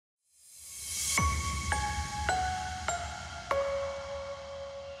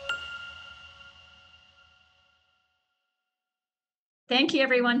Thank you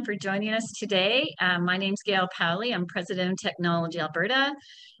everyone for joining us today. My name's Gail Powley. I'm President of Technology Alberta,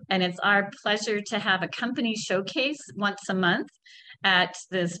 and it's our pleasure to have a company showcase once a month at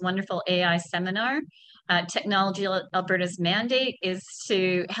this wonderful AI seminar. Technology Alberta's mandate is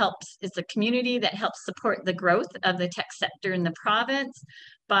a community that helps support the growth of the tech sector in the province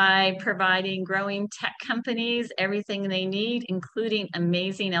by providing growing tech companies everything they need, including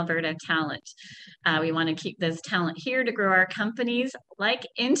amazing Alberta talent. We want to keep this talent here to grow our companies like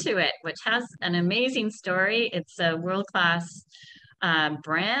Intuit, which has an amazing story. It's a world-class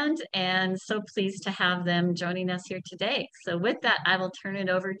brand, and so pleased to have them joining us here today. So with that, I will turn it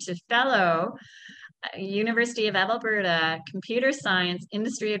over to fellow University of Alberta Computer Science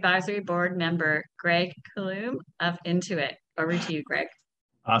Industry Advisory Board member, Greg Coulombe of Intuit. Over to you, Greg.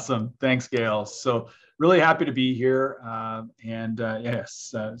 Awesome. Thanks, Gail. So really happy to be here.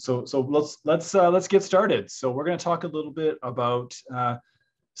 So let's get started. So we're going to talk a little bit about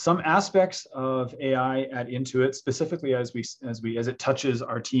some aspects of AI at Intuit, specifically as it touches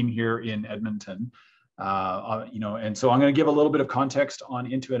our team here in Edmonton. And so I'm going to give a little bit of context on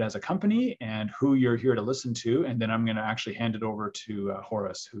Intuit as a company and who you're here to listen to, and then I'm going to actually hand it over to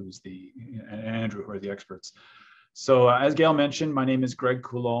Horace, and Andrew, who are the experts. So as Gail mentioned, my name is Greg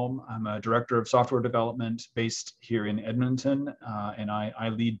Coulombe. I'm a director of software development based here in Edmonton, and I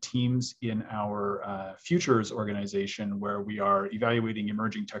lead teams in our Futures organization, where we are evaluating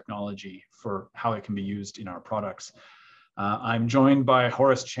emerging technology for how it can be used in our products. I'm joined by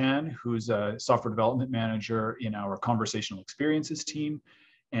Horace Chan, who's a software development manager in our Conversational Experiences team,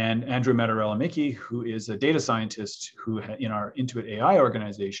 and Andrew Mattarella-Mickey, who is a data scientist in our Intuit AI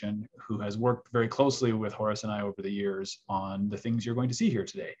organization, who has worked very closely with Horace and I over the years on the things you're going to see here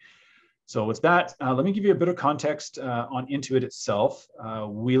today. So with that, let me give you a bit of context on Intuit itself.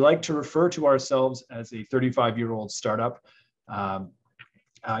 We like to refer to ourselves as a 35-year-old startup.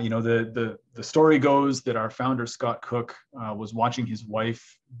 The story goes that our founder, Scott Cook, was watching his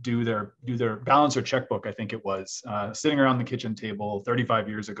wife do their balance or checkbook, I think it was, sitting around the kitchen table 35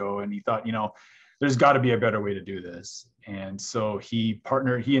 years ago. And he thought, there's got to be a better way to do this. And so he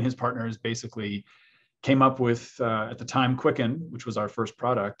and his partners basically came up with, at the time, Quicken, which was our first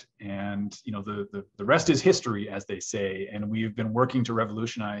product. And the rest is history, as they say. And we've been working to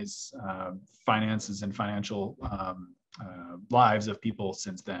revolutionize finances and financial lives of people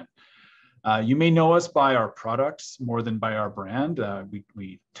since then. You may know us by our products more than by our brand.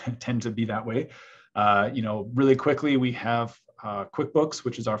 We tend to be that way. Really quickly, we have QuickBooks,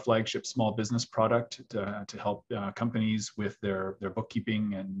 which is our flagship small business product to help companies with their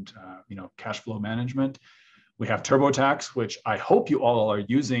bookkeeping and cash flow management. We have TurboTax, which I hope you all are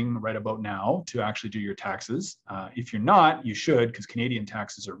using right about now to actually do your taxes. If you're not, you should, because Canadian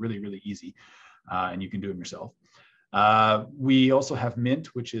taxes are really, really easy, and you can do them yourself. We also have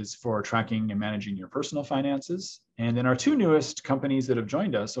Mint, which is for tracking and managing your personal finances. And then our two newest companies that have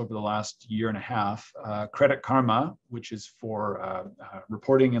joined us over the last year and a half, Credit Karma, which is for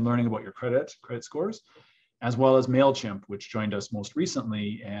reporting and learning about your credit scores, as well as MailChimp, which joined us most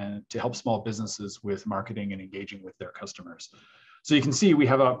recently and to help small businesses with marketing and engaging with their customers. So you can see we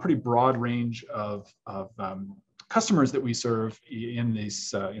have a pretty broad range of customers that we serve in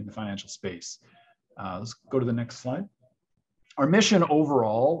the financial space. Let's go to the next slide. Our mission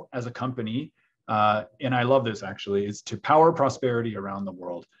overall as a company, and I love this actually, is to power prosperity around the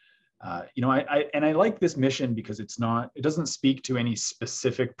world. I like this mission because it doesn't speak to any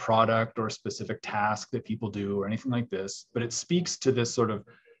specific product or specific task that people do or anything like this, but it speaks to this sort of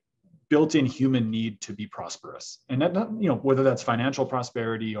built-in human need to be prosperous. And that, whether that's financial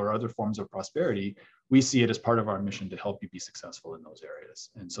prosperity or other forms of prosperity, we see it as part of our mission to help you be successful in those areas.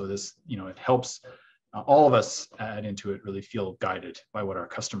 And so this, it helps all of us at Intuit really feel guided by what our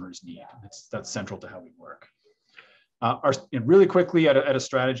customers need. That's central to how we work. Really quickly at a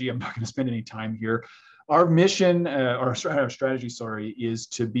strategy, I'm not going to spend any time here. Our mission, our strategy, is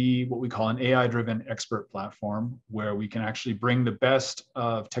to be what we call an AI-driven expert platform, where we can actually bring the best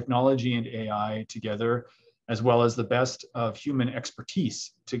of technology and AI together, as well as the best of human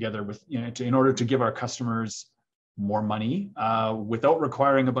expertise together in order to give our customers more money without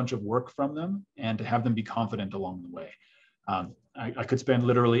requiring a bunch of work from them, and to have them be confident along the way. I could spend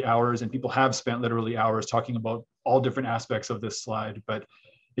literally hours, and people have spent literally hours talking about all different aspects of this slide, but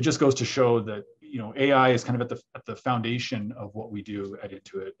it just goes to show that AI is kind of at the foundation of what we do at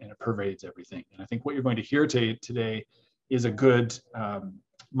Intuit, and it pervades everything. And I think what you're going to hear today is a good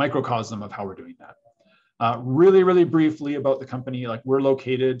microcosm of how we're doing that. Really, really briefly about the company, we're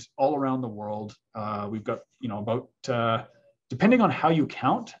located all around the world. We've got about depending on how you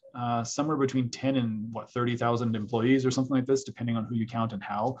count, somewhere between 10 and 30,000 employees or something like this, depending on who you count and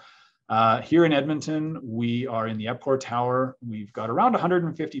how. Here in Edmonton, we are in the Epcor Tower. We've got around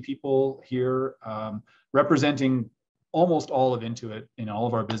 150 people here, representing almost all of Intuit in all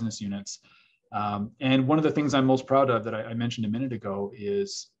of our business units. And one of the things I'm most proud of that I mentioned a minute ago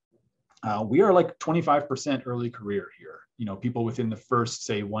is we are like 25% early career here. You know, people within the first,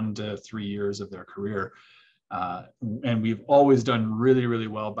 say, 1 to 3 years of their career. And we've always done really, really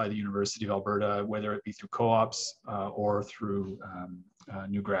well by the University of Alberta, whether it be through co-ops or through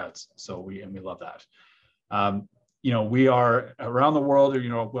new grads. So we love that. You know, we are around the world, you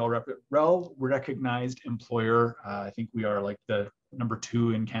know, well recognized employer. I think we are like the number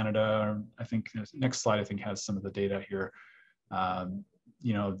 2 in Canada. I think the next slide, I think, has some of the data here.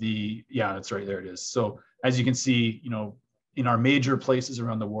 You know, yeah, that's right, there it is. So as you can see, you know, in our major places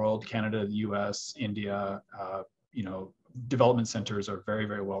around the world, Canada, the US, India, you know, development centers are very,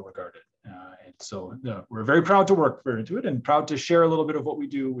 very well regarded. And so we're very proud to work for Intuit and proud to share a little bit of what we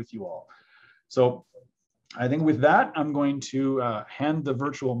do with you all. So I think with that, I'm going to hand the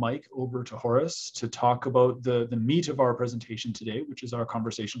virtual mic over to Horace to talk about the meat of our presentation today, which is our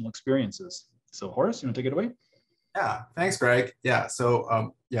conversational experiences. So Horace, you want to take it away? Yeah, thanks, Greg. Yeah,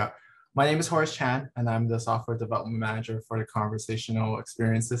 so yeah, my name is Horace Chan, and I'm the software development manager for the Conversational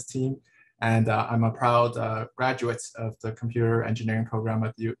Experiences team. And I'm a proud graduate of the computer engineering program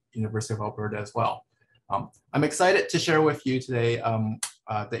at the University of Alberta as well. I'm excited to share with you today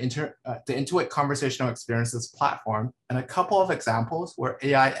the Intuit Conversational Experiences platform and a couple of examples where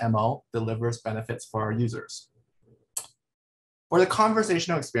AI ML delivers benefits for our users. For the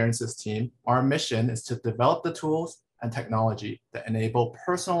Conversational Experiences team, our mission is to develop the tools and technology that enable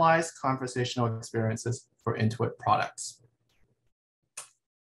personalized conversational experiences for Intuit products.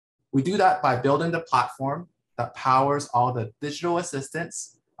 We do that by building the platform that powers all the digital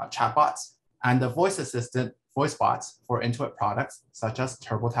assistants, chatbots, and the voice assistant, voice bots for Intuit products, such as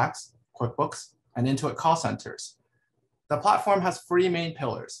TurboTax, QuickBooks, and Intuit call centers. The platform has 3 main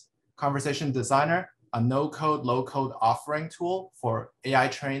pillars: Conversation Designer, a no-code, low-code offering tool for AI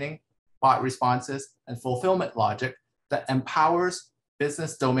training, bot responses, and fulfillment logic that empowers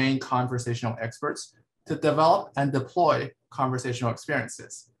business domain conversational experts to develop and deploy conversational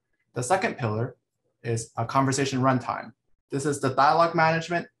experiences. The second pillar is a conversation runtime. This is the dialogue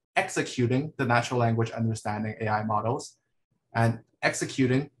management, executing the natural language understanding AI models, and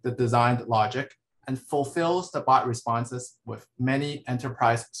executing the designed logic, and fulfills the bot responses with many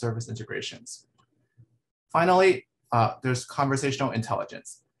enterprise service integrations. Finally, there's conversational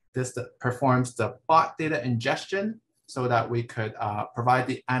intelligence. This performs the bot data ingestion so that we could provide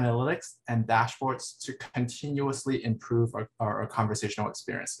the analytics and dashboards to continuously improve our conversational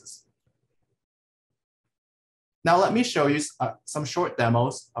experiences. Now let me show you some short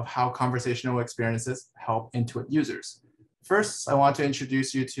demos of how conversational experiences help Intuit users. First, I want to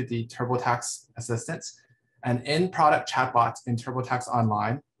introduce you to the TurboTax assistant, an in-product chatbot in TurboTax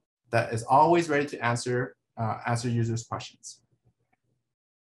Online that is always ready to answer users' questions.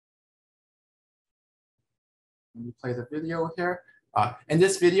 Let me play the video here. In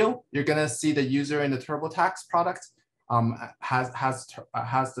this video, you're going to see the user in the TurboTax product has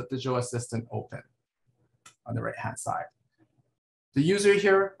the digital assistant open on the right-hand side. The user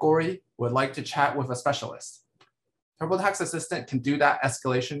here, Gory, would like to chat with a specialist. TurboTax Assistant can do that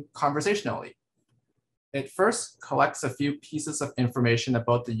escalation conversationally. It first collects a few pieces of information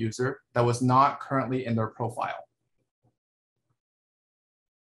about the user that was not currently in their profile,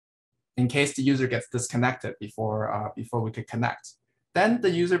 in case the user gets disconnected before we could connect. Then the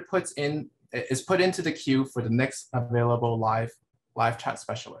user is put into the queue for the next available live chat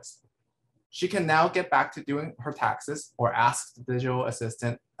specialist. She can now get back to doing her taxes or ask the digital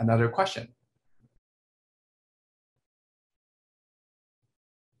assistant another question.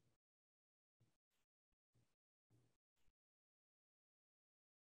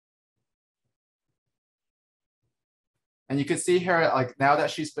 And you can see here, like now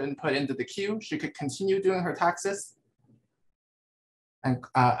that she's been put into the queue, she could continue doing her taxes and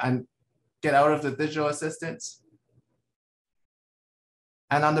get out of the digital assistants.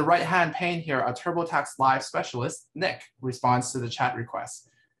 And on the right-hand pane here, a TurboTax Live specialist, Nick, responds to the chat request.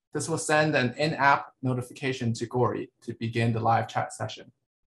 This will send an in-app notification to Gory to begin the live chat session.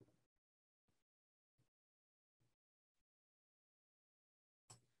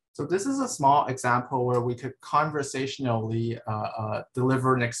 So this is a small example where we could conversationally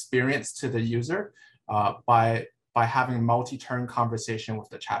deliver an experience to the user by having multi-turn conversation with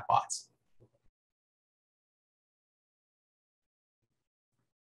the chatbots.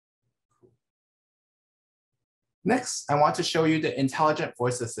 Next, I want to show you the intelligent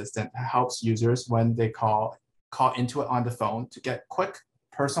voice assistant that helps users when they call Intuit on the phone to get quick,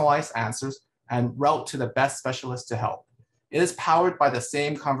 personalized answers and route to the best specialist to help. It is powered by the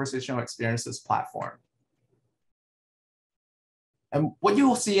same Conversational Experiences platform. And what you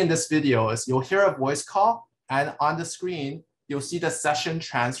will see in this video is you'll hear a voice call, and on the screen, you'll see the session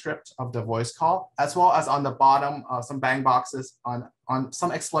transcript of the voice call, as well as on the bottom, some bang boxes on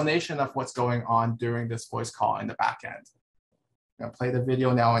some explanation of what's going on during this voice call in the back end. I'm gonna play the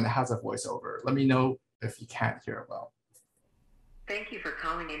video now, and it has a voiceover. Let me know if you can't hear it well. Thank you for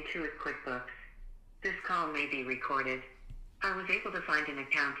calling Intuit QuickBooks. This call may be recorded. I was able to find an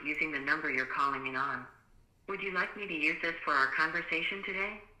account using the number you're calling in on. Would you like me to use this for our conversation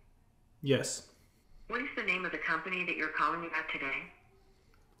today? Yes. What is the name of the company that you're calling about today?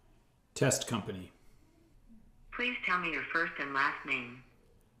 Test company. Please tell me your first and last name.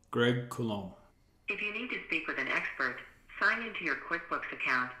 Greg Coulombe. If you need to speak with an expert, sign into your QuickBooks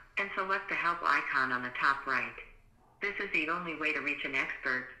account and select the help icon on the top right. This is the only way to reach an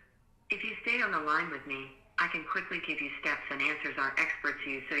expert. If you stay on the line with me, I can quickly give you steps and answers our experts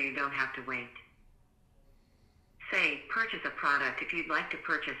use so you don't have to wait. Say, purchase a product if you'd like to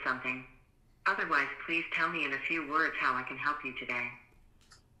purchase something. Otherwise, please tell me in a few words how I can help you today.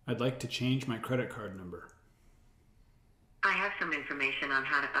 I'd like to change my credit card number. I have some information on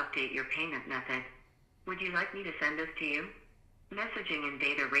how to update your payment method. Would you like me to send this to you? Messaging and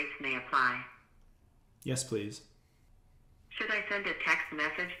data rates may apply. Yes, please. Should I send a text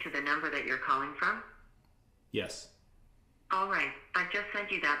message to the number that you're calling from? Yes. All right, I've just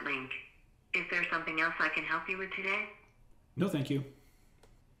sent you that link. Is there something else I can help you with today? No, thank you.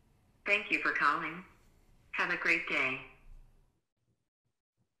 Thank you for calling. Have a great day.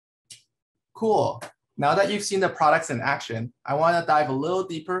 Cool. Now that you've seen the products in action, I want to dive a little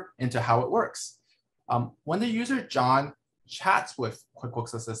deeper into how it works. When the user John chats with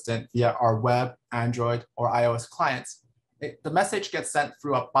QuickBooks Assistant via our web, Android, or iOS clients, the message gets sent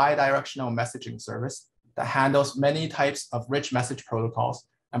through a bidirectional messaging service that handles many types of rich message protocols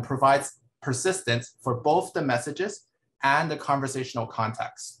and provides persistence for both the messages and the conversational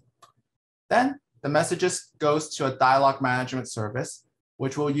context. Then the messages goes to a dialogue management service,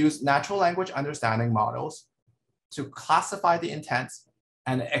 which will use natural language understanding models to classify the intents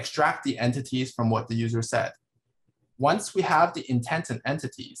and extract the entities from what the user said. Once we have the intent and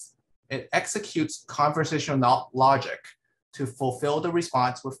entities, it executes conversational logic to fulfill the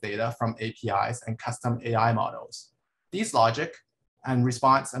response with data from APIs and custom AI models. These logic and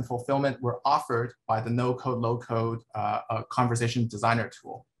response and fulfillment were offered by the no-code, low-code conversation designer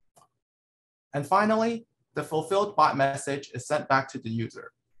tool. And finally, the fulfilled bot message is sent back to the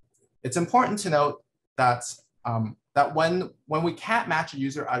user. It's important to note that, when we can't match a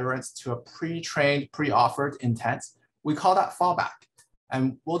user utterance to a pre-trained, pre-offered intent, we call that fallback.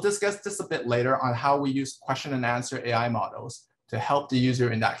 And we'll discuss this a bit later on how we use question and answer AI models to help the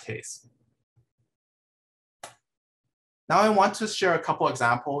user in that case. Now I want to share a couple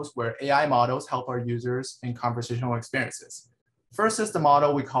examples where AI models help our users in conversational experiences. First is the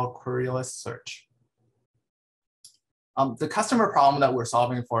model we call queryless search. The customer problem that we're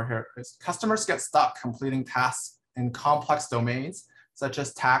solving for here is customers get stuck completing tasks in complex domains, such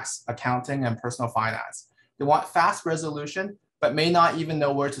as tax, accounting, and personal finance. They want fast resolution, but may not even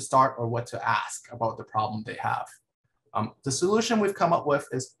know where to start or what to ask about the problem they have. The solution we've come up with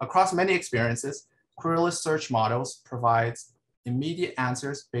is across many experiences, queryless search models provides immediate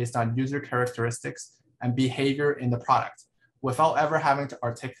answers based on user characteristics and behavior in the product without ever having to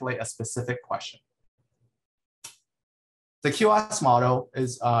articulate a specific question. The QoS model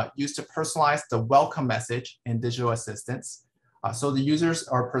is used to personalize the welcome message in digital assistants. So the users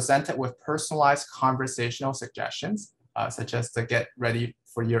are presented with personalized conversational suggestions, such as to get ready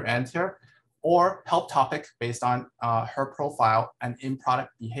for year end here, or help topic based on her profile and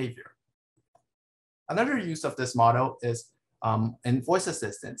in-product behavior. Another use of this model is in voice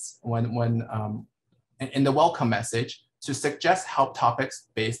assistants, in the welcome message, to suggest help topics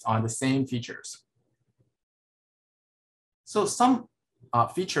based on the same features. So some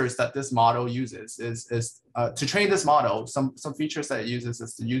features that this model uses is to train this model, some features that it uses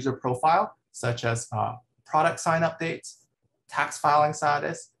is the user profile, such as product sign updates, tax filing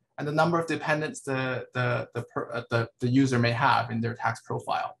status, and the number of dependents the user may have in their tax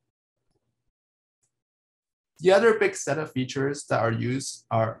profile. The other big set of features that are used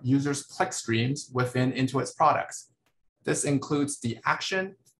are users' click streams within Intuit's products. This includes the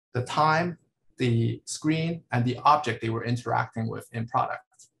action, the time, the screen, and the object they were interacting with in product.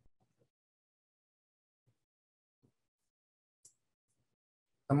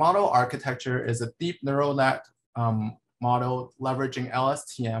 The model architecture is a deep neural net model leveraging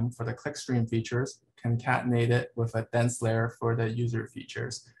LSTM for the clickstream features, concatenate it with a dense layer for the user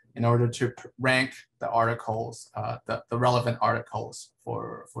features in order to rank the articles, the relevant articles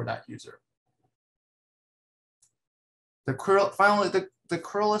for that user. Finally, the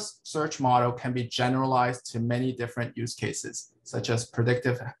querulous search model can be generalized to many different use cases, such as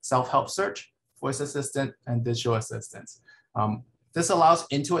predictive self-help search, voice assistant, and digital assistants. This allows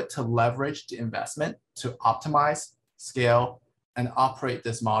Intuit to leverage the investment to optimize, scale, and operate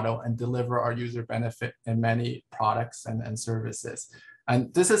this model and deliver our user benefit in many products and services.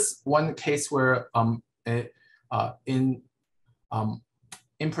 And this is one case where in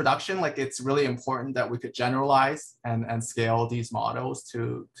production, like it's really important that we could generalize and scale these models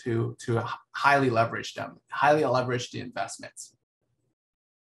to highly leverage them, highly leverage the investments.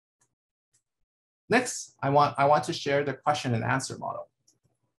 Next, I want to share the question and answer model.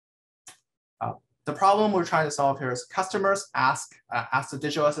 The problem we're trying to solve here is customers ask the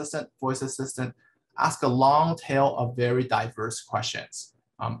digital assistant, voice assistant, ask a long tail of very diverse questions.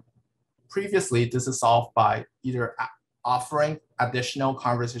 Previously, this is solved by either offering additional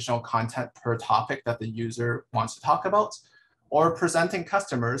conversational content per topic that the user wants to talk about, or presenting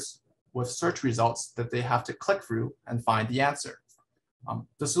customers with search results that they have to click through and find the answer.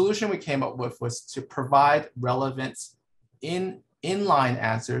 The solution we came up with was to provide relevant inline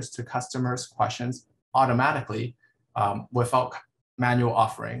answers to customers' questions automatically without manual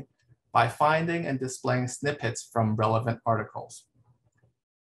offering by finding and displaying snippets from relevant articles.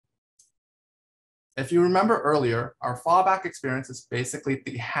 If you remember earlier, our fallback experience is basically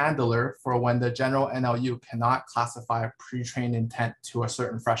the handler for when the general NLU cannot classify a pre-trained intent to a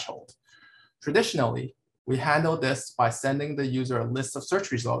certain threshold. Traditionally, we handle this by sending the user a list of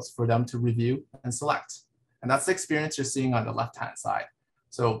search results for them to review and select. And that's the experience you're seeing on the left-hand side.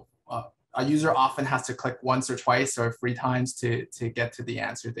 So a user often has to click once or twice or 3 times to get to the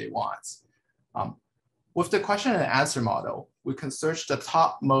answer they want. With the question and answer model, we can search the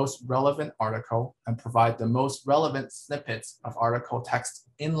top most relevant article and provide the most relevant snippets of article text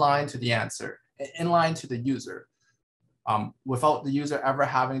inline to the answer, inline to the user, without the user ever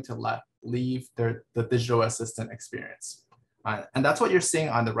having to leave the digital assistant experience. And that's what you're seeing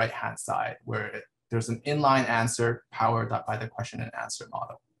on the right-hand side, where there's an inline answer powered by the question and answer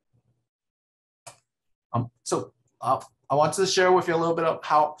model. I want to share with you a little bit of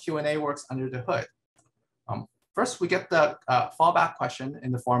how Q&A works under the hood. First, we get the fallback question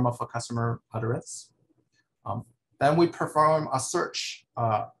in the form of a customer utterance. Then we perform a search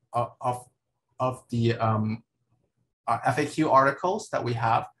of the FAQ articles that we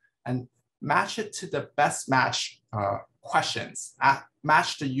have and match it to the best match questions,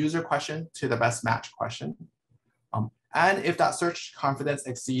 match the user question to the best match question. And if that search confidence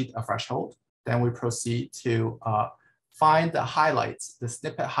exceeds a threshold, then we proceed to find the highlights, the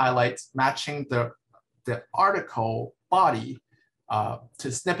snippet highlights matching the article body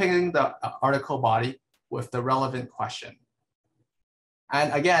to snipping the article body with the relevant question.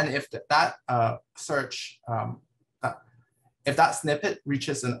 And again, if that if that snippet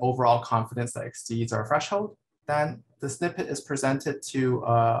reaches an overall confidence that exceeds our threshold, then the snippet is presented to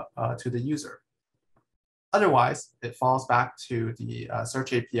the user. Otherwise, it falls back to the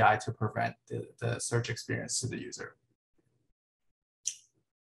search API to prevent the search experience to the user.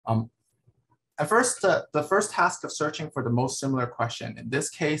 At first, the first task of searching for the most similar question, in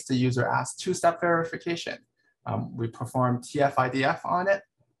this case, the user asks 2-step verification. We perform TF-IDF on it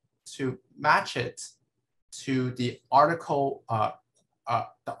to match it to the article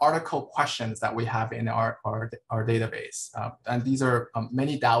questions that we have in our database. And these are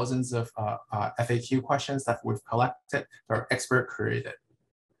many thousands of FAQ questions that we've collected that are expert created.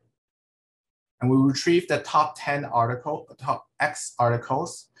 And we retrieve the top 10 top X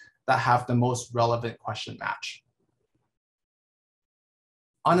articles that have the most relevant question match.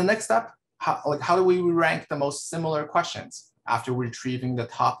 On the next step, how do we rank the most similar questions after retrieving the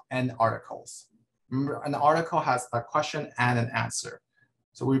top N articles? Remember, an article has a question and an answer.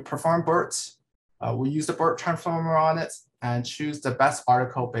 So we perform BERT. We use the BERT transformer on it and choose the best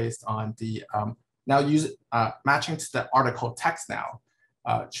article based on the, matching to the article text now.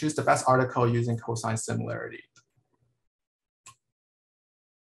 Choose the best article using cosine similarity.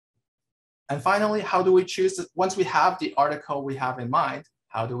 And finally, how do we choose, once we have the article we have in mind,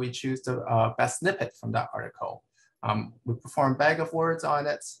 how do we choose the best snippet from that article? We perform bag of words on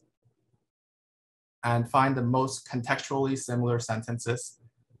it and find the most contextually similar sentences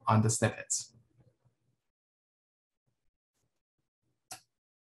on the snippets.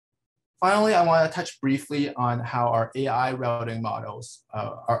 Finally, I want to touch briefly on how our AI routing models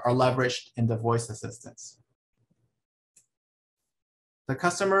are leveraged in the voice assistants.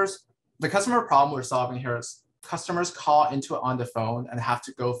 The customer problem we're solving here is customers call Intuit on the phone and have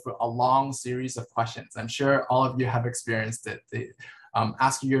to go through a long series of questions. I'm sure all of you have experienced it. They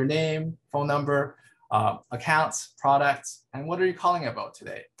ask you your name, phone number, accounts, products, and what are you calling about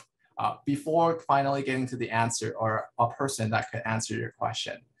today? Before finally getting to the answer or a person that could answer your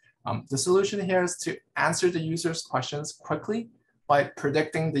question. The solution here is to answer the user's questions quickly by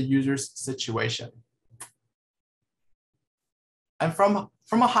predicting the user's situation. And from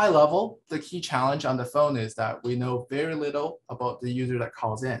a high level, the key challenge on the phone is that we know very little about the user that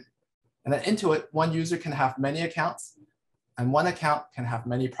calls in. And at Intuit, one user can have many accounts, and one account can have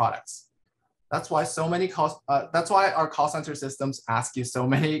many products. That's why that's why our call center systems ask you so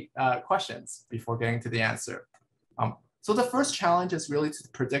many questions before getting to the answer. So the first challenge is really to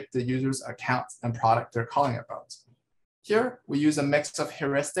predict the user's accounts and product they're calling about. Here, we use a mix of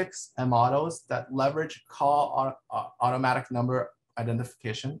heuristics and models that leverage call automatic number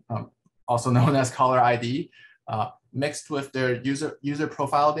identification, also known as caller ID, mixed with their user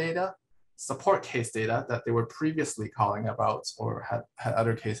profile data, support case data that they were previously calling about or had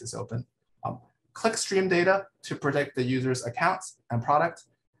other cases open, clickstream data to predict the user's accounts and product,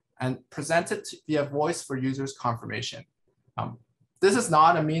 and present it via voice for users' confirmation. This is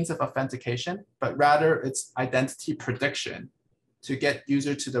not a means of authentication, but rather it's identity prediction to get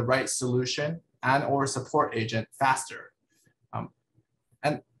user to the right solution and or support agent faster.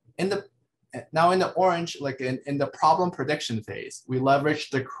 And now in the orange, like in the problem prediction phase, we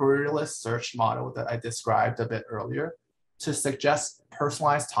leverage the queryless search model that I described a bit earlier to suggest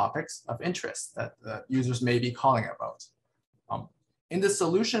personalized topics of interest that users may be calling about. In the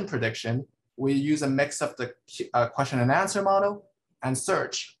solution prediction, we use a mix of the question and answer model and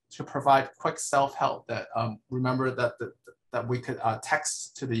search to provide quick self-help that remember that we could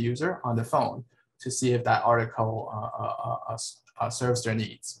text to the user on the phone to see if that article serves their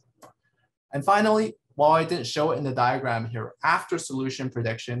needs. And finally, while I didn't show it in the diagram here, after solution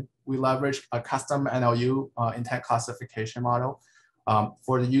prediction, we leverage a custom NLU intent classification model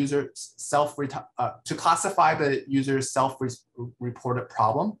for the user to classify the user's self-reported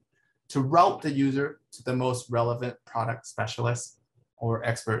problem, to route the user to the most relevant product specialist or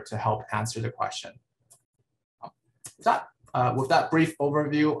expert to help answer the question. With that brief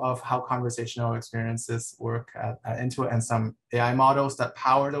overview of how conversational experiences work at Intuit and some AI models that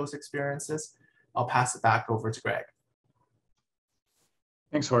power those experiences, I'll pass it back over to Greg.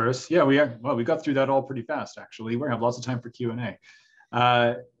 Thanks, Horace. Yeah, we got through that all pretty fast, actually. We're gonna have lots of time for Q&A.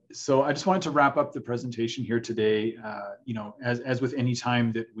 So I just wanted to wrap up the presentation here today. You know, as with any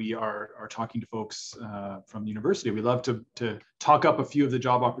time that we are talking to folks from the university, we love to talk up a few of the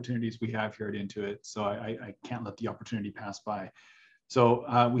job opportunities we have here at Intuit. So I can't let the opportunity pass by. So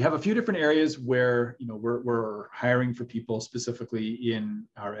we have a few different areas where, you know, we're hiring for people specifically in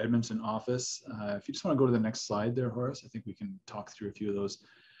our Edmonton office. If you just want to go to the next slide there, Horace, I think we can talk through a few of those.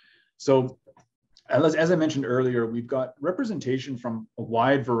 So as I mentioned earlier, we've got representation from a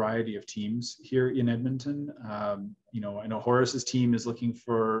wide variety of teams here in Edmonton. You know, I know Horace's team is looking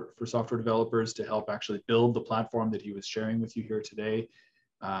for software developers to help actually build the platform that he was sharing with you here today.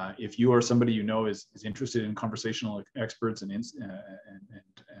 If you or somebody you know is interested in conversational experts and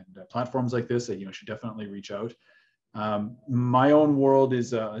platforms like this, you know, should definitely reach out. My own world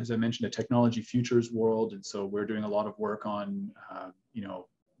is, as I mentioned, a technology futures world, and so we're doing a lot of work on, you know,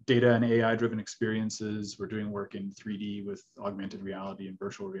 data and AI-driven experiences. We're doing work in 3D with augmented reality and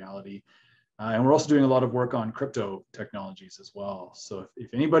virtual reality. And we're also doing a lot of work on crypto technologies as well. So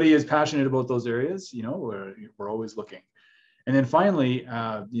if anybody is passionate about those areas, you know, we're always looking. And then finally,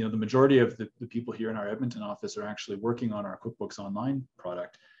 you know, the majority of the people here in our Edmonton office are actually working on our QuickBooks Online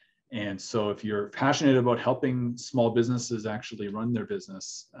product. And so if you're passionate about helping small businesses actually run their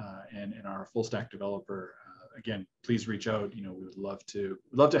business and are a full stack developer, again, please reach out. You know, we would love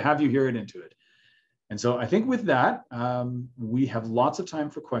to have you here at Intuit. And so I think with that, we have lots of time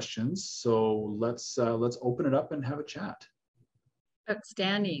for questions. So let's open it up and have a chat.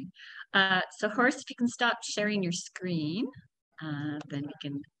 Outstanding. So Horace, if you can stop sharing your screen, then we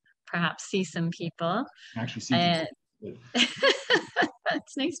can perhaps see some people. Actually, see.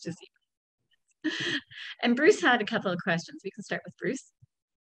 It's nice to see. And Bruce had a couple of questions. We can start with Bruce.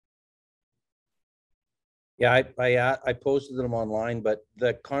 Yeah, I posted them online, but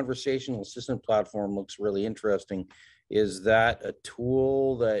the conversational assistant platform looks really interesting. Is that a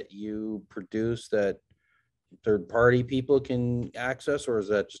tool that you produce that third-party people can access, or is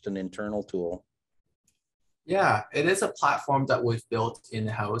that just an internal tool? Yeah, it is a platform that we've built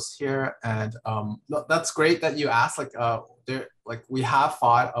in-house here, and that's great that you asked. Like, like we have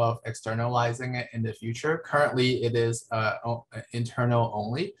thought of externalizing it in the future. Currently, it is internal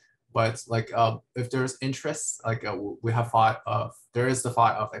only, but like if there's interest, like we have thought of, there is the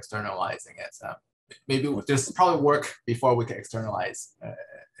thought of externalizing it. Maybe there's probably work before we can externalize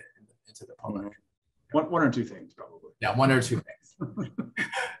into the public. One or two things probably. Yeah, one or two things.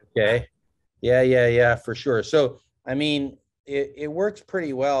 Okay. Yeah, for sure. So, I mean, it works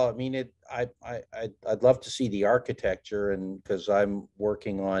pretty well. I mean, I'd love to see the architecture, and because I'm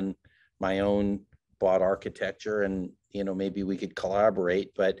working on my own bot architecture, and maybe we could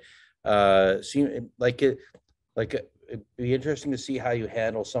collaborate. But seem like it'd be interesting to see how you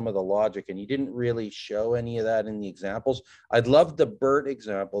handle some of the logic. And you didn't really show any of that in the examples. I'd love the BERT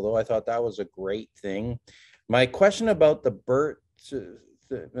example, though. I thought that was a great thing. My question about the BERT,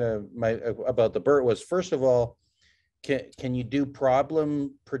 about the BERT was, first of all, can you do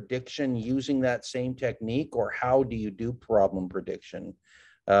problem prediction using that same technique, or how do you do problem prediction?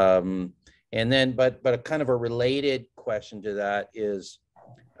 And then, but a kind of a related question to that is,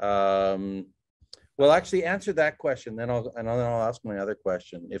 well, actually answer that question, then I'll ask my other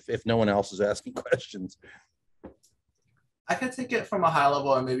question if no one else is asking questions. I can take it from a high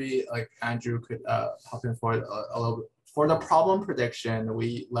level, and maybe like Andrew could help in for a little bit. For the problem prediction,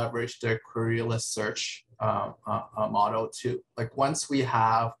 we leverage the queryless search model to, like, once we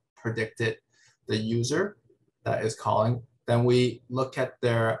have predicted the user that is calling, then we look at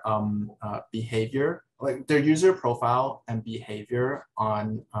their behavior, like their user profile and behavior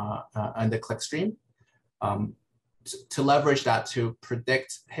on the clickstream, to leverage that to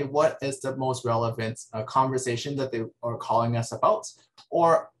predict, hey, what is the most relevant conversation that they are calling us about,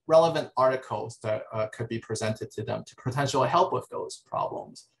 or relevant articles that could be presented to them to potentially help with those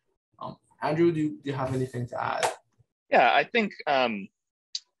problems. Andrew, do you have anything to add? Yeah, I think I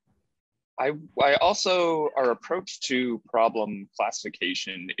also, our approach to problem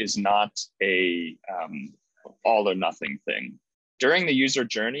classification is not a all or nothing thing. During the user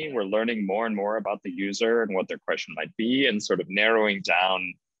journey, we're learning more and more about the user and what their question might be, and sort of narrowing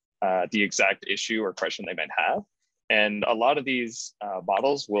down the exact issue or question they might have. And a lot of these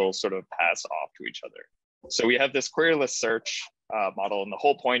models will sort of pass off to each other. So we have this queryless search model, and the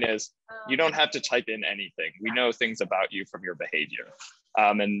whole point is you don't have to type in anything. We know things about you from your behavior.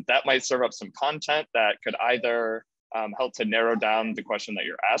 And that might serve up some content that could either help to narrow down the question that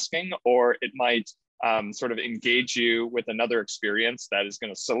you're asking, or it might sort of engage you with another experience that is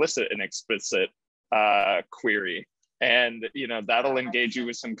going to solicit an explicit query. And that'll engage you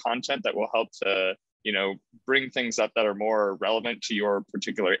with some content that will help to bring things up that are more relevant to your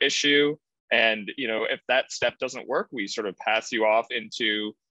particular issue. And if that step doesn't work, we sort of pass you off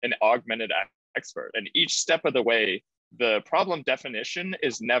into an augmented expert. And each step of the way, the problem definition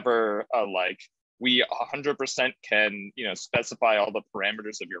is never like we 100% can specify all the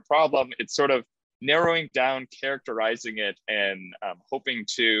parameters of your problem. It's sort of narrowing down, characterizing it, and hoping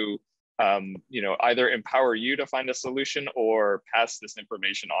to either empower you to find a solution or pass this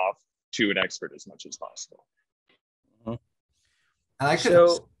information off to an expert as much as possible. And I could,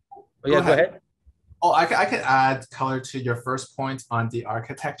 go ahead. Oh, I could add color to your first point on the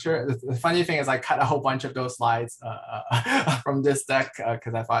architecture. The funny thing is I cut a whole bunch of those slides from this deck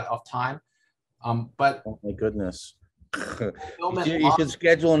because I thought of time. But oh my goodness. You should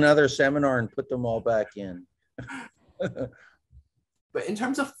schedule another seminar and put them all back in. But in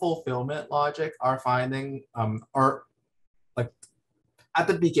terms of fulfillment logic, our finding are like at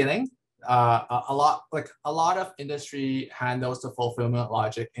the beginning, a lot of industry handles the fulfillment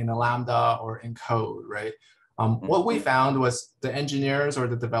logic in a Lambda or in code, right? What we found was the engineers or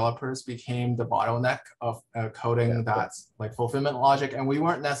the developers became the bottleneck of coding that like fulfillment logic, and we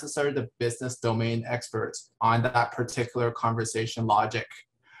weren't necessarily the business domain experts on that particular conversation logic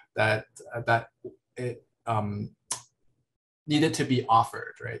that it needed to be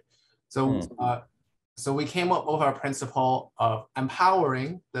offered, right? So so we came up with our principle of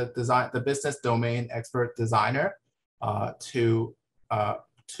empowering the business domain expert designer to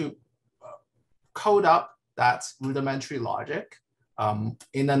code up that rudimentary logic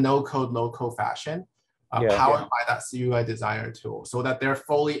in a no-code, low-code fashion, powered by that CUI designer tool, so that they're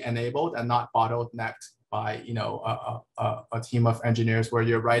fully enabled and not bottlenecked by a team of engineers where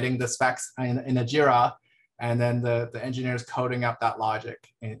you're writing the specs in a Jira, and then the engineers coding up that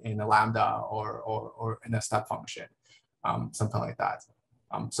logic in a Lambda or in a step function, something like that.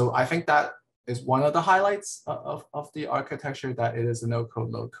 So I think that is one of the highlights of the architecture, that it is a no-code,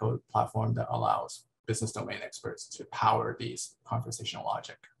 low-code platform that allows business domain experts to power these conversational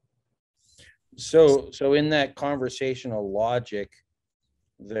logic. So in that conversational logic,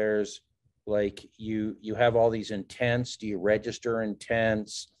 there's like you have all these intents. Do you register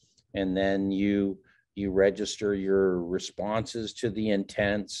intents, and then you register your responses to the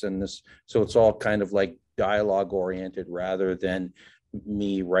intents, and this, so it's all kind of like dialogue oriented rather than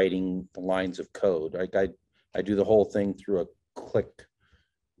me writing the lines of code. Like I do the whole thing through a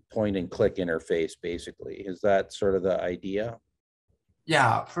point and click interface, basically. Is that sort of the idea?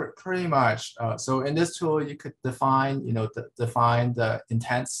 Yeah, pretty much. So in this tool, you could define, define the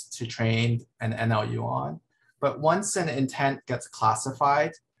intents to train an NLU on. But once an intent gets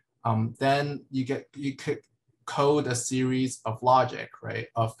classified, then you could code a series of logic, right?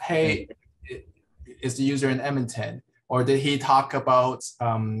 Of, hey, is the user in Edmonton, or did he talk about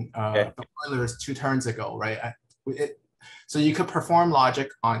the Oilers 2 turns ago, right? So you could perform logic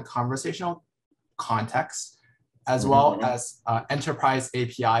on conversational context, as well as enterprise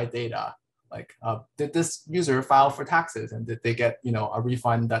API data. Like, did this user file for taxes, and did they get a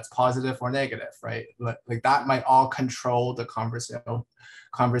refund that's positive or negative, right? Like that might all control the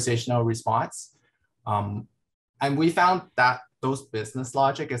conversational response. And we found that those business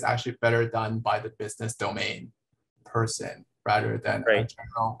logic is actually better done by the business domain person rather than a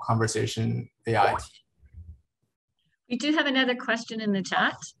general conversation AI team. We do have another question in the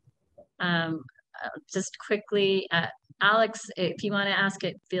chat. Just quickly, Alex, if you want to ask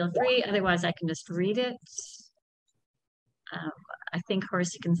it, feel free. Otherwise, I can just read it. I think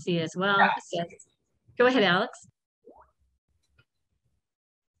Horace, you can see as well. So, go ahead, Alex.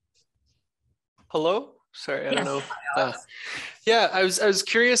 Hello. Sorry, I don't know. Yeah, I was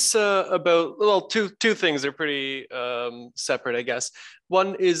curious about, well, two things. They're pretty separate, I guess.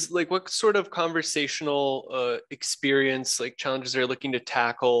 One is like, what sort of conversational experience, like challenges are you looking to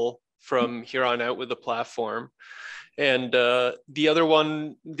tackle from here on out with the platform? And the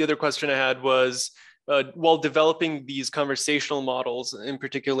other question I had was, while developing these conversational models in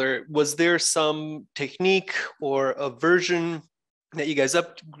particular, was there some technique or a version that you guys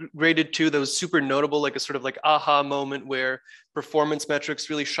upgraded to that was super notable, like a sort of like aha moment where performance metrics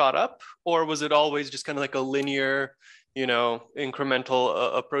really shot up? Or was it always just kind of like a linear,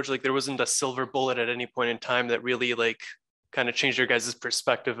 incremental approach? Like there wasn't a silver bullet at any point in time that really like kind of changed your guys'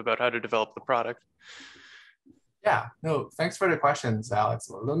 perspective about how to develop the product? Yeah, no, thanks for the questions, Alex.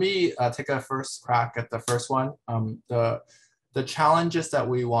 Let me take a first crack at the first one. The challenges that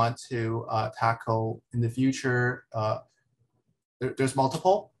we want to tackle in the future, there's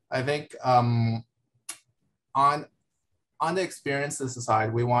multiple. I think on the experiences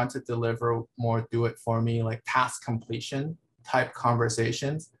side, we want to deliver more do-it-for-me, like task completion type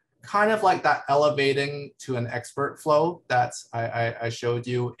conversations, kind of like that elevating to an expert flow that I showed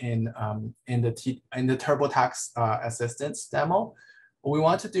you in the TurboTax assistance demo. We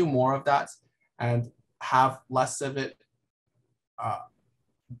want to do more of that and have less of it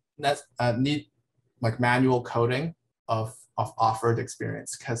need like manual coding of offered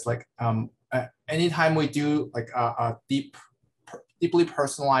experience, because like anytime we do like a deeply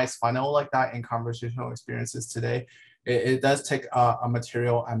personalized funnel like that in conversational experiences today, it does take a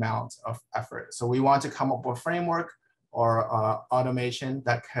material amount of effort. So we want to come up with a framework or automation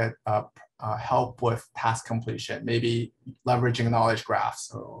that could help with task completion, maybe leveraging knowledge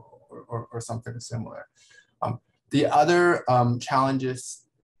graphs or something similar. The other challenges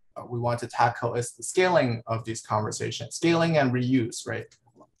we want to tackle is the scaling of these conversations, scaling and reuse, right?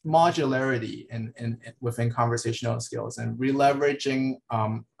 Modularity within conversational skills, and re-leveraging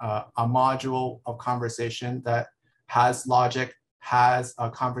a module of conversation that has logic, has a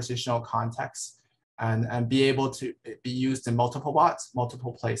conversational context, and be able to be used in multiple bots,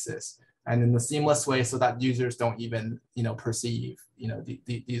 multiple places, and in a seamless way so that users don't even perceive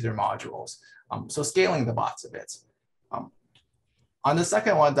these are modules. So scaling the bots a bit. On the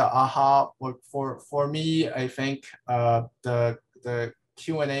second one, the aha, for me, I think the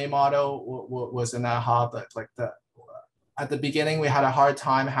Q&A model was an aha, but like at the beginning, we had a hard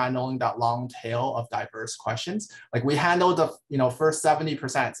time handling that long tail of diverse questions. Like we handled the first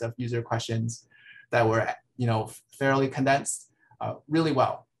 70% of user questions that were fairly condensed really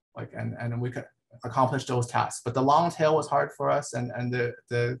well. Like and we could accomplish those tasks. But the long tail was hard for us, and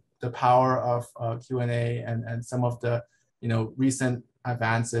the power of Q&A and some of the recent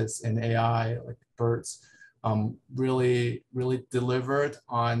advances in AI like BERTs really delivered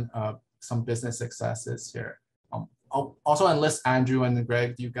on some business successes here. I'll also enlist Andrew and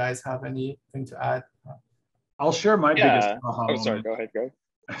Greg. Do you guys have anything to add? I'll share my biggest aha moment. Sorry, go ahead, Greg.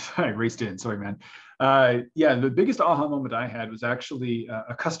 I raced in, sorry, man. Yeah, the biggest aha moment I had was actually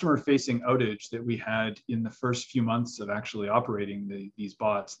a customer-facing outage that we had in the first few months of actually operating these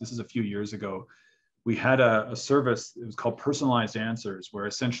bots. This is a few years ago. we had a service, it was called Personalized Answers, where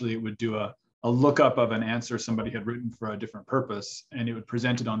essentially it would do a lookup of an answer somebody had written for a different purpose, and it would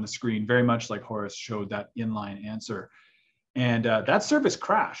present it on the screen, very much like Horace showed that inline answer. And that service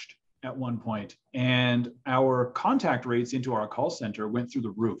crashed at one point, and our contact rates into our call center went through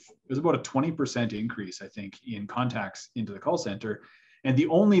the roof. It was about a 20% increase, I think, in contacts into the call center. And the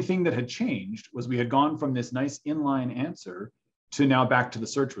only thing that had changed was we had gone from this nice inline answer to now back to the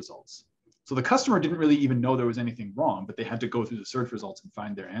search results. So the customer didn't really even know there was anything wrong, but they had to go through the search results and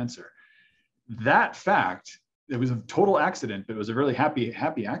find their answer. That fact, it was a total accident, but it was a really happy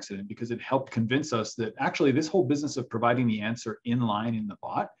accident, because it helped convince us that actually this whole business of providing the answer inline in the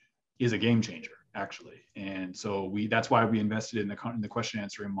bot is a game changer, actually. And so that's why we invested in the question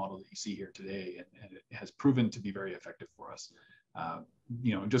answering model that you see here today, and it has proven to be very effective for us.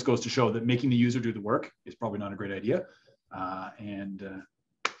 It just goes to show that making the user do the work is probably not a great idea, and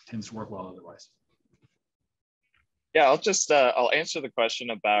tends to work well otherwise. Yeah, I'll answer the question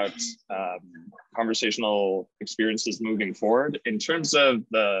about conversational experiences moving forward. In terms of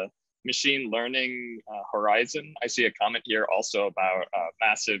the machine learning horizon, I see a comment here also about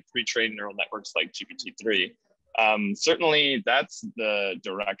massive pre-trained neural networks like GPT-3. Certainly that's the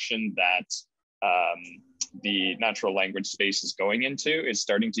direction that the natural language space is going into, is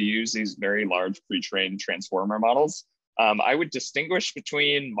starting to use these very large pre-trained transformer models. I would distinguish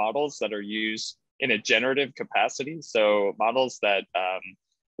between models that are used in a generative capacity. So models that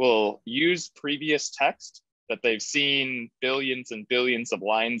will use previous text that they've seen billions and billions of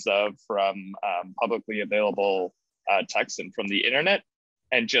lines of from publicly available text and from the internet,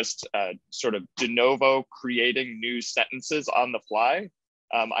 and just sort of de novo creating new sentences on the fly.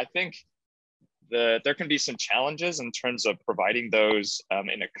 I think there can be some challenges in terms of providing those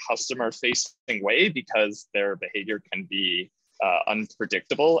in a customer-facing way, because their behavior can be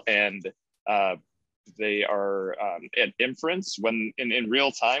unpredictable, and they are at inference when in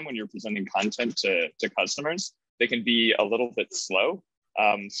real time when you're presenting content to customers, they can be a little bit slow.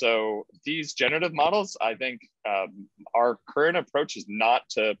 So these generative models, I think our current approach is not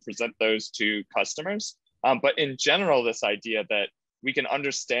to present those to customers, but in general, this idea that we can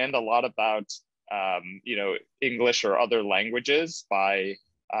understand a lot about English or other languages by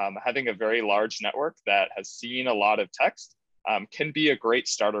having a very large network that has seen a lot of text can be a great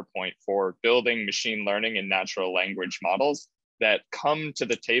starter point for building machine learning and natural language models that come to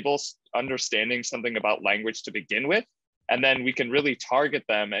the table understanding something about language to begin with. And then we can really target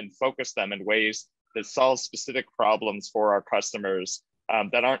them and focus them in ways that solve specific problems for our customers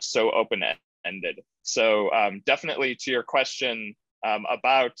that aren't so open-ended. So definitely to your question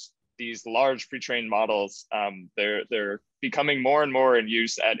about these large pre-trained models, they're becoming more and more in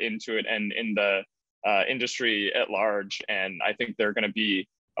use at Intuit and in the industry at large. And I think they're going to be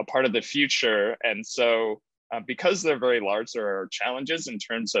a part of the future. And so because they're very large, there are challenges in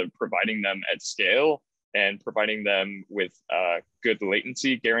terms of providing them at scale and providing them with good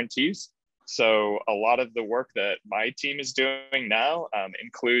latency guarantees. So a lot of the work that my team is doing now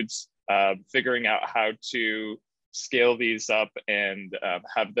includes figuring out how to scale these up and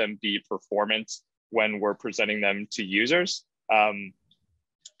have them be performant when we're presenting them to users.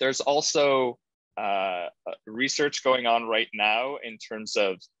 There's also research going on right now in terms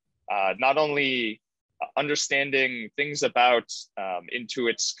of not only understanding things about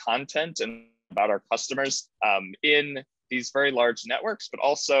Intuit's content and about our customers in these very large networks, but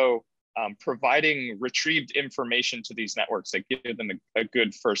also providing retrieved information to these networks that give them a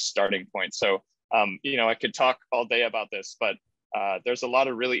good first starting point. So, I could talk all day about this, but there's a lot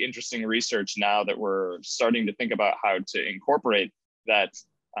of really interesting research now that we're starting to think about how to incorporate that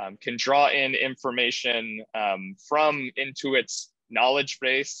can draw in information from Intuit's knowledge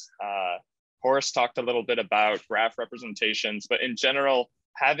base. Horace talked a little bit about graph representations, but in general,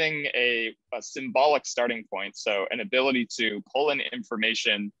 having a symbolic starting point, so an ability to pull in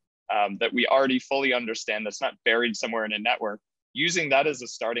information that we already fully understand that's not buried somewhere in a network, using that as a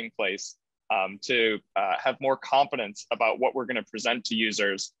starting place to have more confidence about what we're going to present to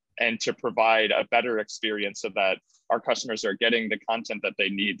users and to provide a better experience so that our customers are getting the content that they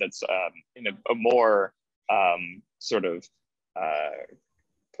need that's in a more sort of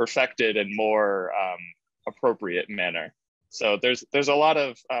perfected and more appropriate manner. So there's a lot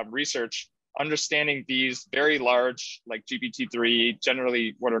of research understanding these very large, like GPT-3,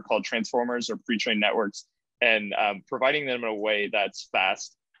 generally what are called transformers or pre-trained networks, and providing them in a way that's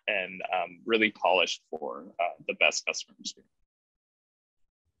fast and really polished for the best customer experience.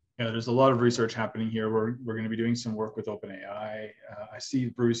 Yeah, there's a lot of research happening here. We're going to be doing some work with OpenAI. I see,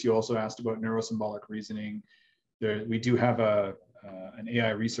 Bruce, you also asked about neurosymbolic reasoning. We do have a an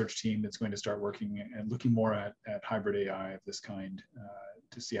AI research team that's going to start working and looking more at hybrid AI of this kind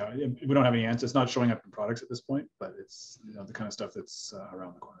to see how. We don't have any answers. It's not showing up in products at this point, but it's the kind of stuff that's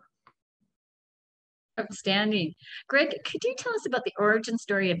around the corner. Outstanding. Greg, could you tell us about the origin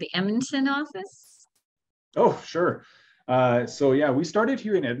story of the Edmonton office? Oh, sure. So yeah, we started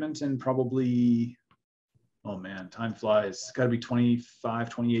here in Edmonton probably, oh man, time flies. It's got to be 25,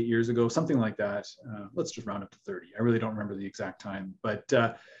 28 years ago, something like that. Let's just round up to 30. I really don't remember the exact time, but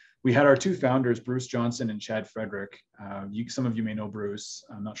we had our two founders, Bruce Johnson and Chad Frederick. Some of you may know Bruce.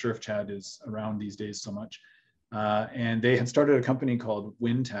 I'm not sure if Chad is around these days so much. And they had started a company called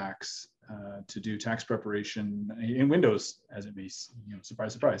WinTax to do tax preparation in Windows, as it may,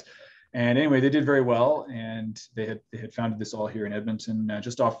 surprise, surprise. And anyway, they did very well, and they had founded this all here in Edmonton,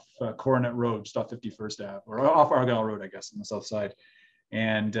 just off Coronet Road, just off 51st Ave, or off Argyle Road, I guess, on the south side.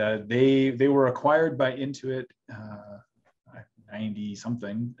 And they were acquired by Intuit, 90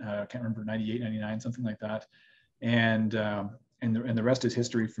 something, I can't remember, 98, 99, something like that. And the rest is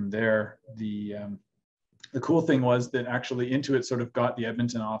history from there. The cool thing was that actually Intuit sort of got the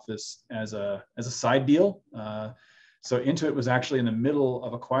Edmonton office as a side deal. So Intuit was actually in the middle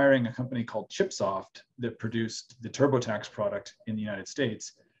of acquiring a company called Chipsoft that produced the TurboTax product in the United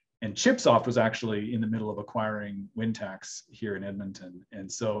States. And Chipsoft was actually in the middle of acquiring WinTax here in Edmonton.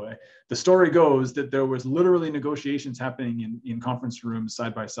 And so the story goes that there was literally negotiations happening in conference rooms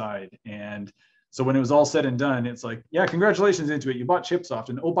side by side. And so when it was all said and done, it's like, yeah, congratulations Intuit, you bought Chipsoft.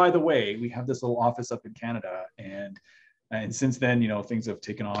 And oh, by the way, we have this little office up in Canada. And since then, things have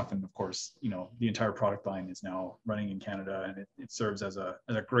taken off. And of course, the entire product line is now running in Canada, and it serves as a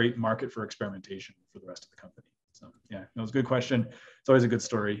great market for experimentation for the rest of the company. So yeah, it was a good question. It's always a good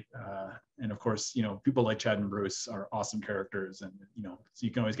story. And of course, people like Chad and Bruce are awesome characters, and, so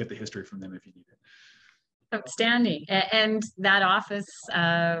you can always get the history from them if you need it. Outstanding. And that office,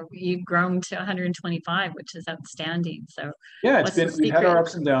 you've grown to 125, which is outstanding. So yeah, we've had our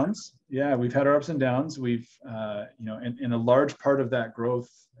ups and downs. Yeah, we've had our ups and downs. We've, and a large part of that growth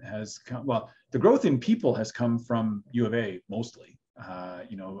has come, well, the growth in people has come from U of A mostly.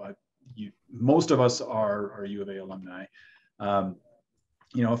 Most of us are U of A alumni.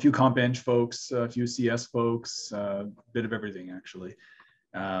 A few comp bench folks, a few CS folks, a bit of everything actually.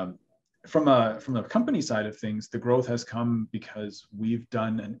 From the company side of things, the growth has come because we've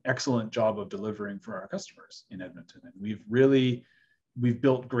done an excellent job of delivering for our customers in Edmonton. And we've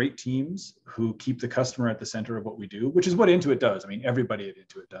built great teams who keep the customer at the center of what we do, which is what Intuit does. I mean, everybody at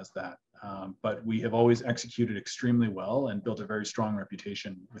Intuit does that. But we have always executed extremely well and built a very strong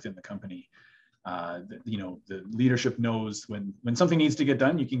reputation within the company. The leadership knows when something needs to get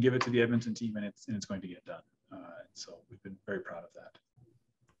done, you can give it to the Edmonton team and it's going to get done. So we've been very proud of that.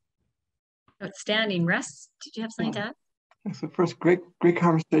 Outstanding. Russ, did you have something to add? So first, great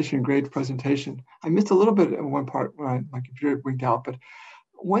conversation, great presentation. I missed a little bit in one part when my computer winked out, but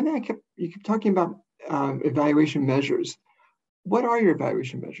you kept talking about evaluation measures. What are your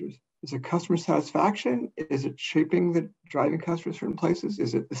evaluation measures? Is it customer satisfaction? Is it driving customers certain places?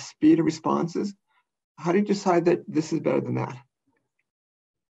 Is it the speed of responses? How do you decide that this is better than that?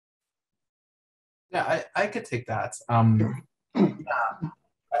 Yeah, I could take that. Sure.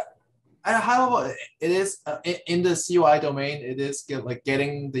 At a high level, it is in the CUI domain. It is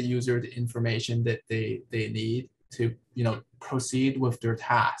getting the user the information that they need to proceed with their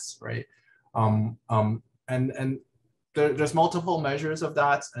tasks, right? And there's multiple measures of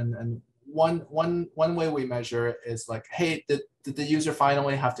that, and one way we measure is like, hey, did the user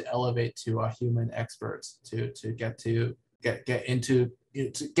finally have to elevate to a human expert to get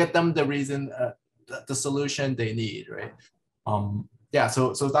them the reason the solution they need, right? Yeah,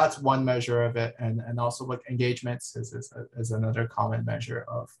 so that's one measure of it, and also like engagements is another common measure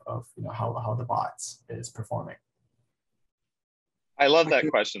of how the bots is performing. I love that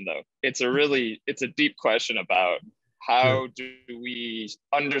question though. It's a deep question about how do we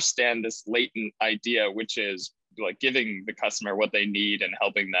understand this latent idea, which is like giving the customer what they need and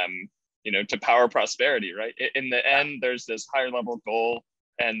helping them, to power prosperity, right? In the end, there's this higher level goal,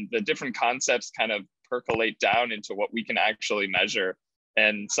 and the different concepts kind of percolate down into what we can actually measure.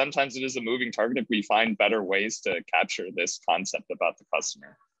 And sometimes it is a moving target if we find better ways to capture this concept about the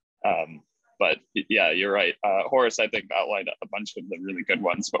customer. But yeah, you're right. Horace, I think, outlined a bunch of the really good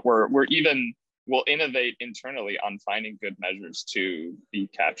ones, but we'll innovate internally on finding good measures to be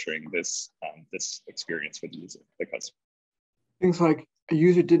capturing this experience for the user, the customer. Things like a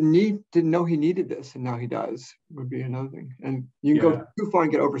user didn't know he needed this, and now he does, would be another thing. And you can go too far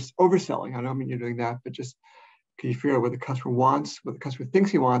and get overselling. I don't mean you're doing that, but just can you figure out what the customer wants, what the customer thinks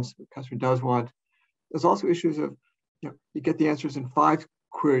he wants, what the customer does want. There's also issues of Yeah, you get the answers in 5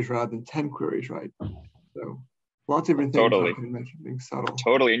 queries rather than 10 queries, right? So lots of different things. Totally. I can mention being subtle.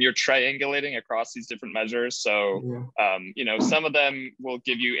 Totally, and you're triangulating across these different measures. So, Yeah. you know, some of them will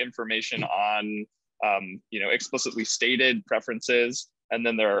give you information on, you know, explicitly stated preferences, and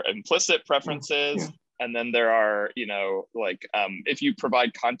then there are implicit preferences, and then there are, you know, like if you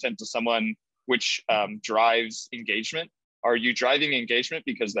provide content to someone which drives engagement, are you driving engagement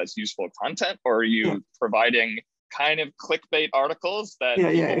because that's useful content, or are you providing kind of clickbait articles that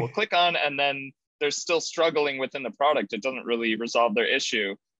people will click on, and then they're still struggling within the product? It doesn't really resolve their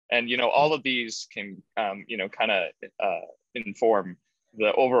issue. And, you know, all of these can, you know, kind of inform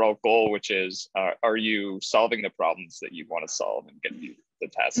the overall goal, which is, are you solving the problems that you want to solve and get the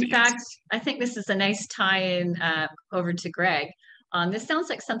tasks? In fact, I think this is a nice tie-in over to Greg. This sounds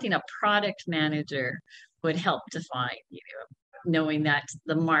like something a product manager would help define, you know, knowing that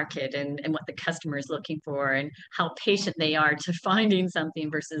the market and what the customer is looking for and how patient they are to finding something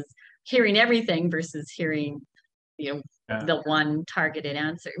versus hearing everything versus hearing, you know, the one targeted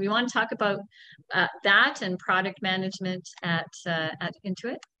answer. We want to talk about that and product management at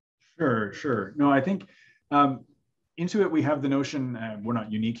Intuit. Sure. No, I think Intuit, we have the notion, we're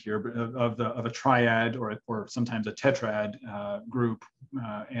not unique here, but of a triad or sometimes a tetrad group,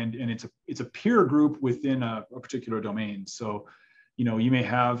 and it's a peer group within a particular domain. So, you know, you may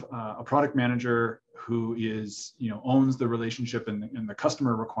have a product manager who is, you know, owns the relationship and the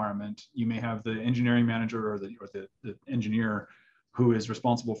customer requirement. You may have the engineering manager or the engineer who is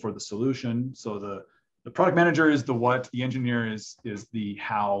responsible for the solution. So the product manager is the what, the engineer is the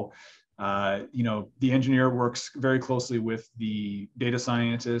how. You know, the engineer works very closely with the data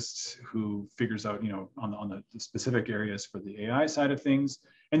scientist who figures out, you know, on the specific areas for the AI side of things.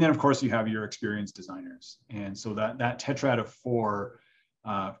 And then, of course, you have your experienced designers. And so that tetrad of 4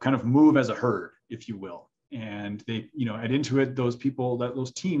 kind of move as a herd, if you will. And they, you know, at Intuit,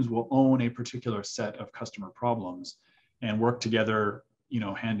 those teams will own a particular set of customer problems and work together, you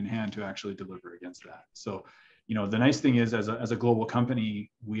know, hand in hand to actually deliver against that. So, you know, the nice thing is, as a global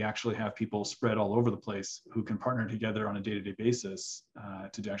company, we actually have people spread all over the place who can partner together on a day-to-day basis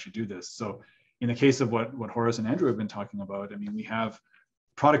to actually do this. So in the case of what Horace and Andrew have been talking about, I mean, we have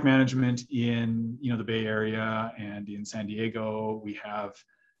product management in, you know, the Bay Area and in San Diego. We have,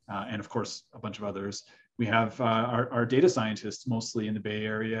 and of course, a bunch of others. We have our data scientists mostly in the Bay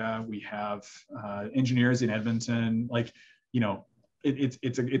Area. We have engineers in Edmonton. Like, you know,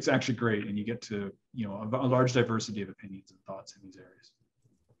 it's actually great, and you get to, you know, a large diversity of opinions and thoughts in these areas.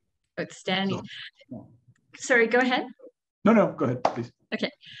 Outstanding. So, Sorry, go ahead. No, go ahead, please. Okay.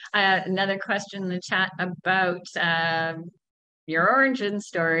 Another question in the chat about your origin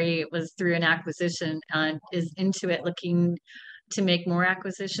story was through an acquisition. Is Intuit looking to make more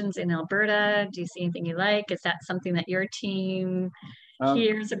acquisitions in Alberta? Do you see anything you like? Is that something that your team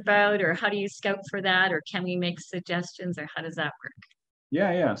hears about, or how do you scout for that, or can we make suggestions, or how does that work?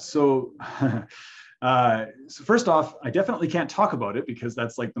 Yeah. So, so first off, I definitely can't talk about it because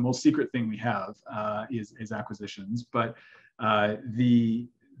that's like the most secret thing we have is acquisitions. But the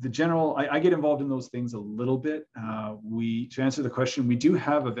general, I get involved in those things a little bit. To answer the question, we do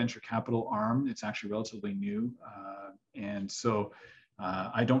have a venture capital arm. It's actually relatively new, and so.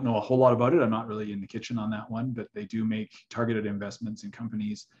 I don't know a whole lot about it. I'm not really in the kitchen on that one, but they do make targeted investments in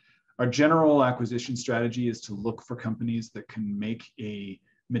companies. Our general acquisition strategy is to look for companies that can make a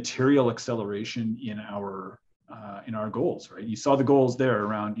material acceleration in our goals, right? You saw the goals there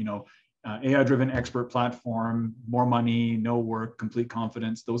around, you know, AI-driven expert platform, more money, no work, complete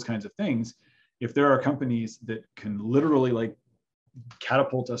confidence, those kinds of things. If there are companies that can literally like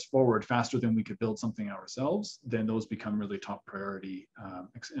catapult us forward faster than we could build something ourselves, then those become really top priority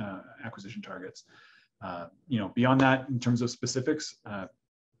acquisition targets. You know, beyond that, in terms of specifics, I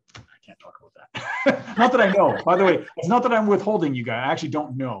can't talk about that. Not that I know. By the way, it's not that I'm withholding you guys. I actually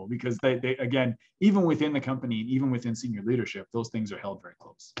don't know, because they again, even within the company, even within senior leadership, those things are held very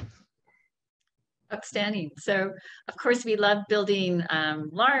close. Outstanding. So, of course, we love building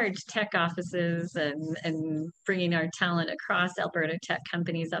large tech offices and bringing our talent across Alberta tech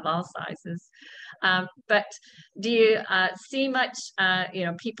companies of all sizes. But do you see much, you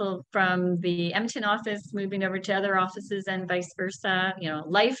know, people from the Edmonton office moving over to other offices and vice versa? You know,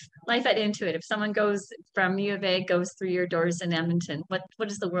 life at Intuit. If someone goes from U of A, goes through your doors in Edmonton, what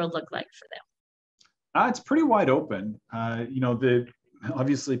does the world look like for them? It's pretty wide open. You know,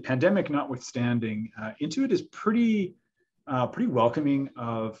 obviously, pandemic notwithstanding, Intuit is pretty welcoming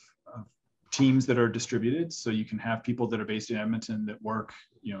of teams that are distributed. So you can have people that are based in Edmonton that work,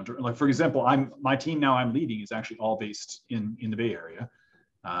 you know, like for example, my team now I'm leading is actually all based in the Bay Area.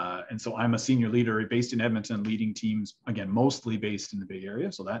 And so I'm a senior leader based in Edmonton, leading teams, again, mostly based in the Bay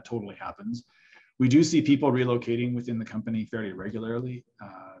Area. So that totally happens. We do see people relocating within the company fairly regularly.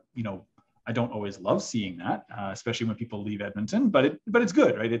 I don't always love seeing that, especially when people leave Edmonton, but it's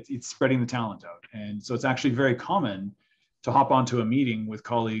good, right? It's spreading the talent out. And so it's actually very common to hop onto a meeting with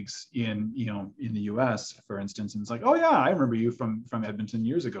colleagues in the US, for instance, and it's like, oh yeah, I remember you from Edmonton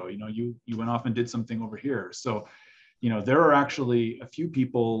years ago. You went off and did something over here. So, there are actually a few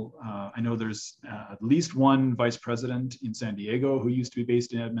people. I know there's at least one vice president in San Diego who used to be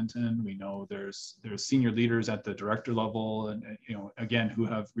based in Edmonton. We know there's senior leaders at the director level, and again, who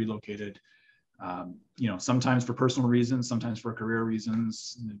have relocated. Sometimes for personal reasons, sometimes for career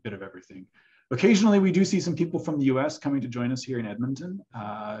reasons, a bit of everything. Occasionally, we do see some people from the US coming to join us here in Edmonton.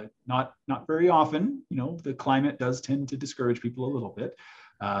 Not very often. The climate does tend to discourage people a little bit.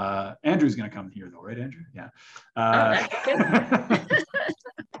 Andrew's going to come here though, right, Andrew? Yeah.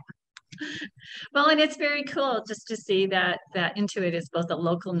 Well, and it's very cool just to see that Intuit is both a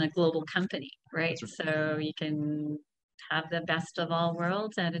local and a global company, right? So you can have the best of all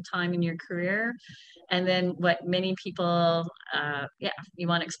worlds at a time in your career. And then what many people, you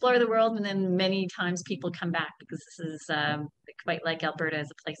want to explore the world, and then many times people come back because this is quite like Alberta as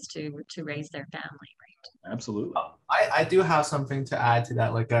a place to raise their family, right? Absolutely. I do have something to add to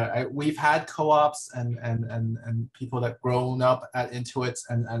that. Like we've had co-ops and people that grown up at Intuit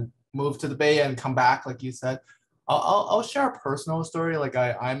and moved to the Bay and come back, like you said. I'll share a personal story. Like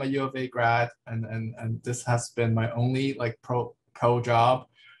I'm a U of A grad, and this has been my only like pro job,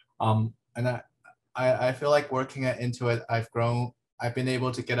 and I feel like working at Intuit, I've been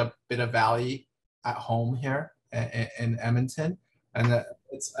able to get a bit of value at home here in Edmonton, and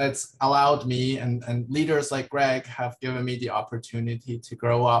it's allowed me and leaders like Greg have given me the opportunity to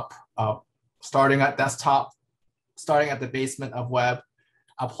grow up, starting at desktop, starting at the basement of web,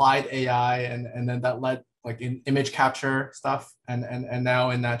 applied AI, and then that led like in image capture stuff, and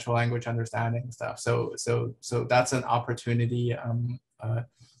now in natural language understanding stuff. So that's an opportunity.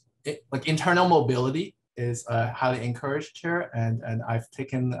 Like internal mobility is highly encouraged here, and I've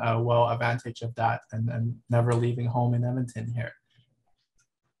taken well advantage of that, and never leaving home in Edmonton here.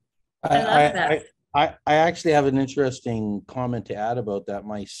 I love that. I actually have an interesting comment to add about that.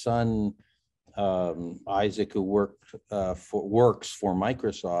 My son Isaac, who works for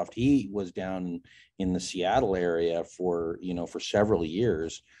Microsoft, he was down in the Seattle area for several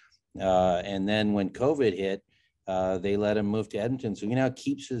years, and then when COVID hit, they let him move to Edmonton. So he now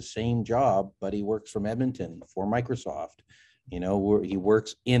keeps his same job, but he works from Edmonton for Microsoft. He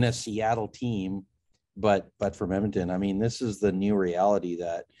works in a Seattle team, but from Edmonton. I mean, this is the new reality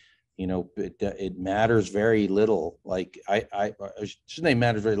that it matters very little. Like I shouldn't say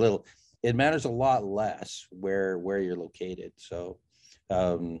matters very little. It matters a lot less where you're located. So,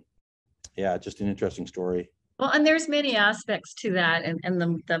 just an interesting story. Well, and there's many aspects to that, and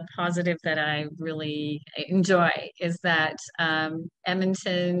the positive that I really enjoy is that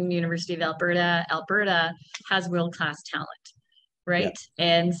Edmonton, University of Alberta has world-class talent, right? Yeah.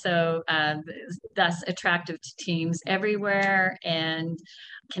 And so that's attractive to teams everywhere, and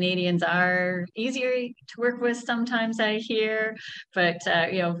Canadians are easier to work with sometimes, I hear, but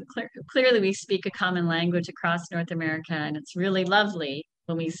clearly we speak a common language across North America, and it's really lovely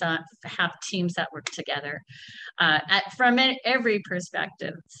when we have teams that work together from every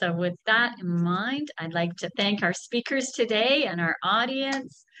perspective. So with that in mind, I'd like to thank our speakers today and our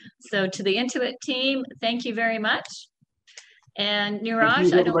audience. So to the Intuit team, thank you very much. And Niraj,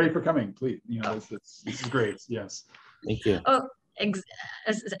 thank you everybody for coming. Please, this is great. Yes. Thank you. Oh,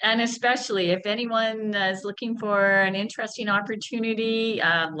 and especially if anyone is looking for an interesting opportunity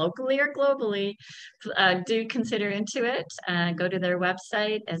locally or globally, do consider Intuit. Go to their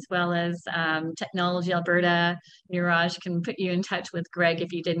website, as well as Technology Alberta. Niraj can put you in touch with Greg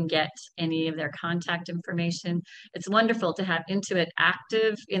if you didn't get any of their contact information. It's wonderful to have Intuit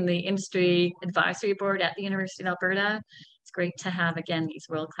active in the Industry Advisory Board at the University of Alberta. It's great to have, again, these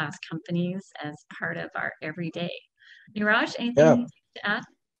world-class companies as part of our everyday. Niraj, anything to add?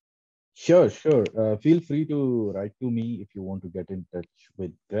 Sure. Feel free to write to me if you want to get in touch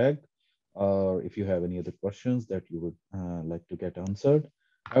with Greg, or if you have any other questions that you would like to get answered.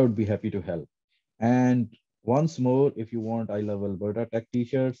 I would be happy to help. And once more, if you want I Love Alberta Tech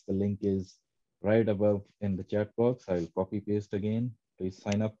t-shirts, the link is right above in the chat box. I'll copy paste again. Please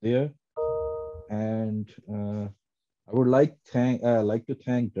sign up there. And I would like to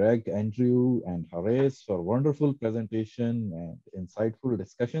thank Greg, Andrew, and Horace for wonderful presentation and insightful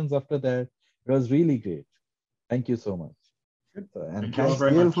discussions after that. It was really great. Thank you so much. Good. And thanks,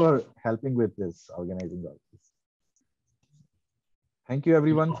 Gail, for helping with this, organizing all this. Thank you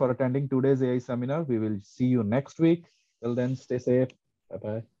everyone for attending today's AI seminar. We will see you next week. Till then, stay safe.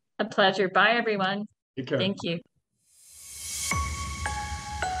 Bye-bye. A pleasure. Bye, everyone. Take care. Thank you.